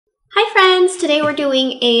friends, today we're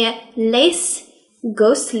doing a lace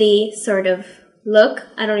ghostly sort of look.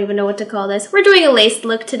 I don't even know what to call this. We're doing a lace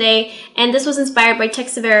look today, and this was inspired by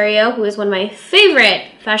Tex Saverio, who is one of my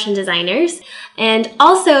favorite fashion designers, and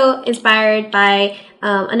also inspired by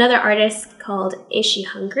another artist called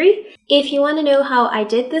isshehungry. If you want to know how I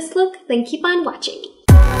did this look, then keep on watching.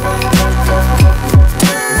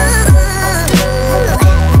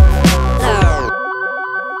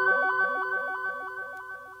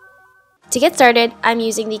 To get started, I'm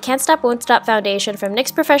using the Can't Stop Won't Stop foundation from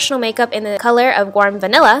NYX Professional Makeup in the color of Warm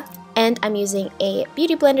Vanilla, and I'm using a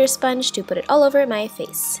beauty blender sponge to put it all over my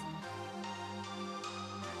face.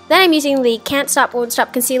 Then I'm using the Can't Stop Won't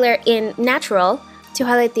Stop concealer in Natural to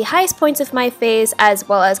highlight the highest points of my face as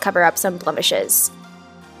well as cover up some blemishes.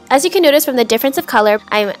 As you can notice from the difference of color,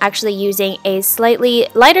 I'm actually using a slightly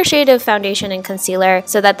lighter shade of foundation and concealer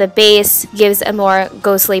so that the base gives a more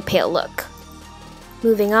ghostly pale look.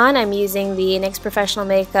 Moving on, I'm using the NYX Professional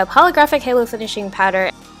Makeup Holographic Halo Finishing Powder.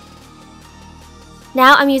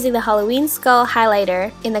 Now I'm using the Halloween Skull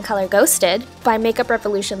Highlighter in the color Ghosted by Makeup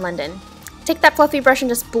Revolution London. Take that fluffy brush and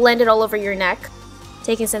just blend it all over your neck.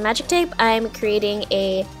 Taking some magic tape, I'm creating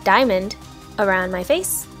a diamond around my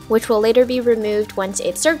face, which will later be removed once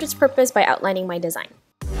it served its purpose by outlining my design.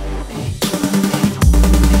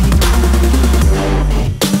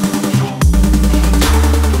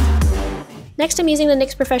 Next, I'm using the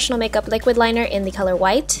NYX Professional Makeup Liquid Liner in the color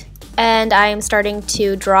White, and I'm starting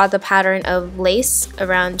to draw the pattern of lace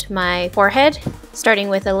around my forehead, starting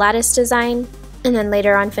with a lattice design, and then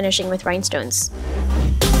later on finishing with rhinestones.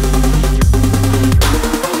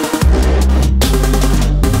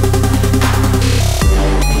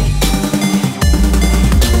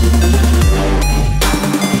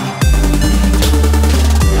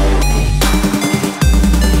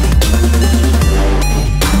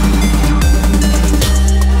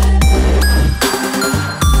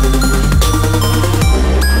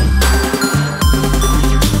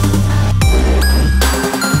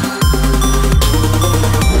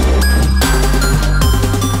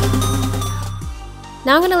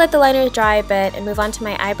 Now I'm going to let the liner dry a bit and move on to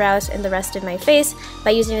my eyebrows and the rest of my face by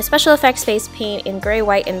using a special effects face paint in gray,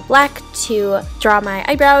 white, and black to draw my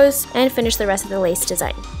eyebrows and finish the rest of the lace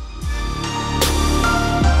design.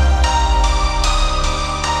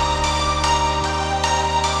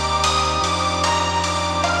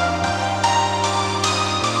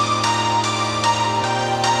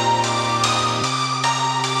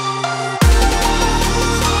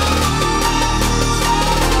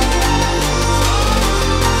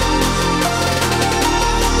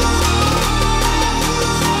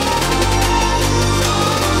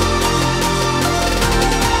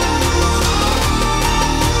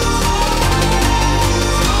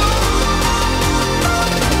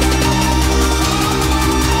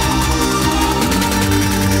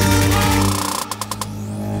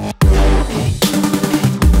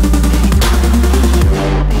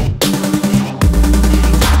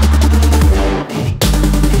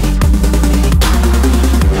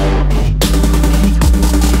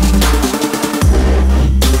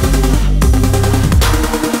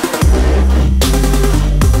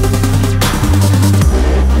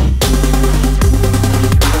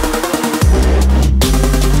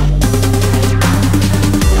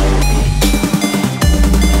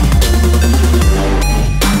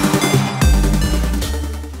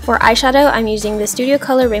 For eyeshadow, I'm using the Studio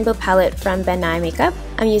Color Rainbow Palette from Ben Nye Makeup.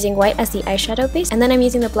 I'm using white as the eyeshadow base, and then I'm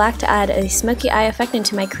using the black to add a smoky eye effect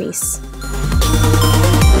into my crease.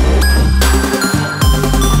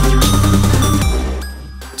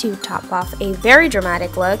 To top off a very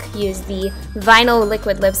dramatic look, use the Vinyl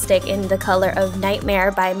Liquid Lipstick in the color of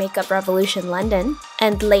Nightmare by Makeup Revolution London,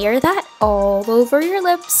 and layer that all over your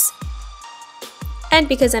lips. And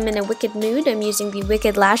because I'm in a wicked mood, I'm using the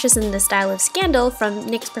Wicked Lashes in the style of Scandal from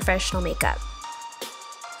NYX Professional Makeup.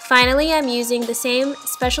 Finally, I'm using the same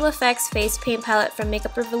special effects face paint palette from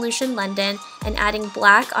Makeup Revolution London and adding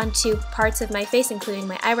black onto parts of my face, including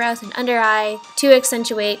my eyebrows and under eye, to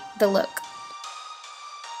accentuate the look.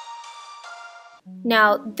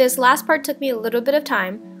 Now, this last part took me a little bit of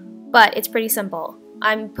time, but it's pretty simple.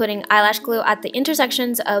 I'm putting eyelash glue at the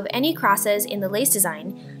intersections of any crosses in the lace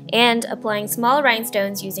design and applying small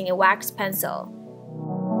rhinestones using a wax pencil.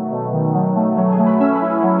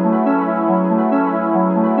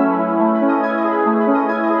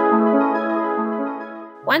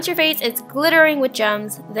 Once your face is glittering with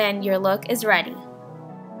gems, then your look is ready.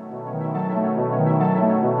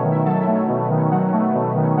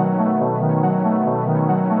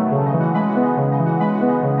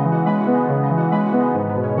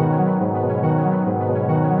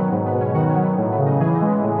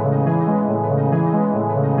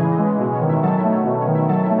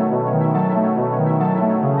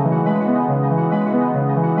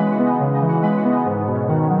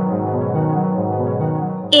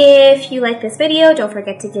 If you like this video, don't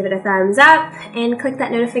forget to give it a thumbs up and click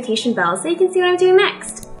that notification bell so you can see what I'm doing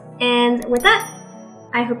next. And with that,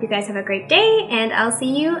 I hope you guys have a great day, and I'll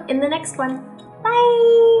see you in the next one.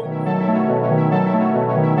 Bye!